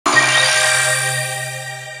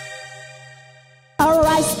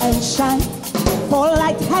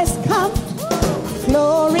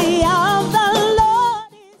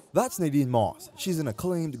That's Nadine Moss. She's an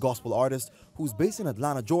acclaimed gospel artist who's based in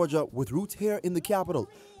Atlanta, Georgia, with roots here in the capital.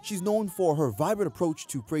 She's known for her vibrant approach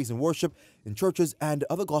to praise and worship in churches and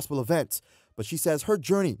other gospel events. But she says her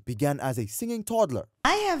journey began as a singing toddler.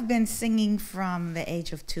 I have been singing from the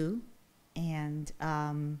age of 2, and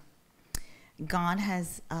God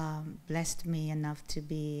has blessed me enough to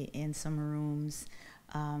be in some rooms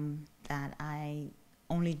that I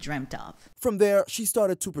only dreamt of. From there, she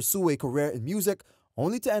started to pursue a career in music,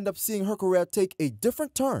 only to end up seeing her career take a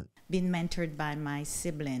different turn. Been mentored by my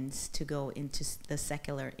siblings to go into the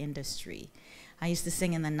secular industry. I used to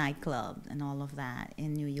sing in the nightclub and all of that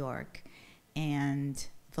in New York, and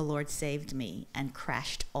the Lord saved me and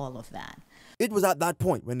crashed all of that. It was at that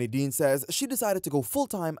point when Nadine says she decided to go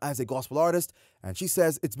full-time as a gospel artist, and she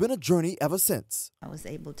says it's been a journey ever since. I was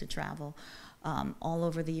able to travel all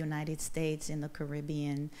over the United States, in the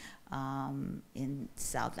Caribbean, in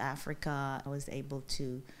South Africa. I was able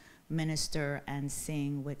to minister and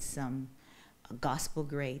sing with some gospel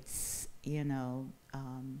greats, you know,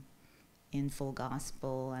 in full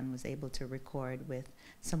gospel, and was able to record with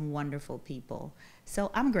some wonderful people.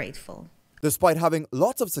 So I'm grateful. Despite having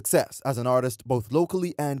lots of success as an artist both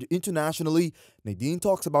locally and internationally, Nadine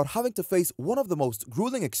talks about having to face one of the most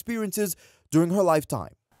grueling experiences during her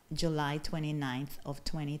lifetime. July 29th of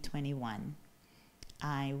 2021,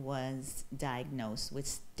 I was diagnosed with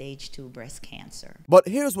stage 2 breast cancer. But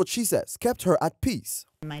here's what she says kept her at peace.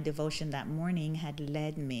 My devotion that morning had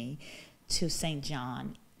led me to St.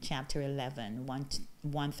 John chapter 11,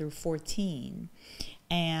 1 through 14.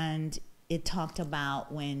 And it talked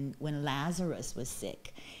about when Lazarus was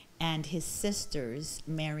sick and his sisters,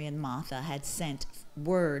 Mary and Martha, had sent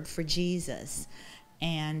word for Jesus.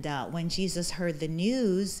 And when Jesus heard the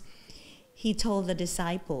news, he told the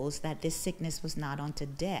disciples that this sickness was not unto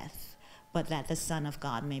death, but that the Son of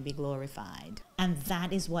God may be glorified. And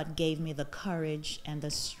that is what gave me the courage and the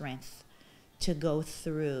strength to go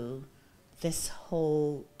through this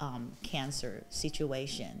whole cancer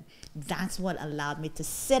situation. That's what allowed me to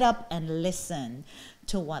sit up and listen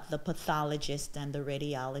to what the pathologist and the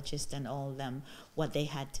radiologist and all of them, what they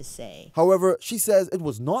had to say. However, she says it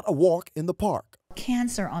was not a walk in the park.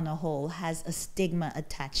 Cancer on a whole has a stigma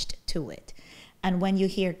attached to it. And when you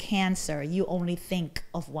hear cancer, you only think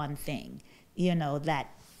of one thing, you know, that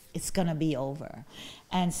it's gonna be over.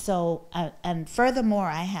 And so, and furthermore,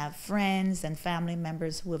 I have friends and family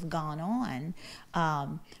members who have gone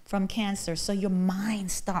on from cancer. So your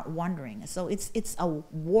mind start wondering. So it's a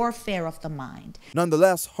warfare of the mind.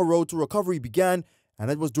 Nonetheless, her road to recovery began,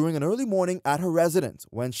 and it was during an early morning at her residence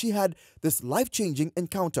when she had this life-changing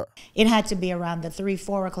encounter. It had to be around the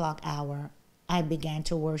 3-4 o'clock hour. I began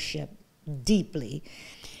to worship deeply,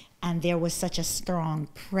 and there was such a strong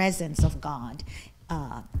presence of God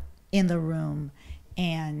in the room,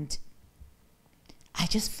 and I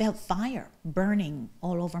just felt fire burning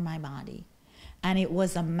all over my body. And it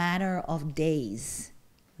was a matter of days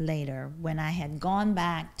later, when I had gone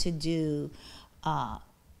back to do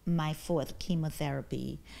my 4th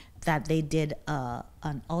chemotherapy, that they did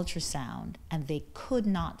an ultrasound, and they could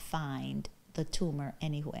not find the tumor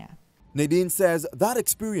anywhere. Nadine says that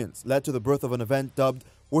experience led to the birth of an event dubbed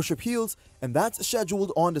Worship Heals, and that's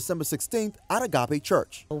scheduled on December 16th at Agape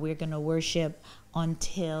Church. We're going to worship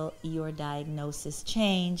until your diagnosis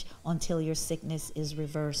change, until your sickness is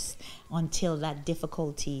reversed, until that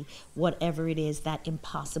difficulty, whatever it is, that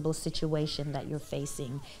impossible situation that you're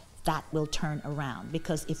facing, that will turn around.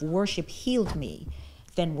 Because if worship healed me,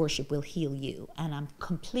 then worship will heal you. And I'm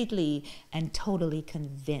completely and totally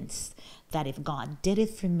convinced that if God did it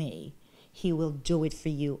for me, he will do it for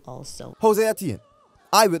you also. Jose Etienne,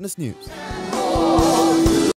 Eyewitness News.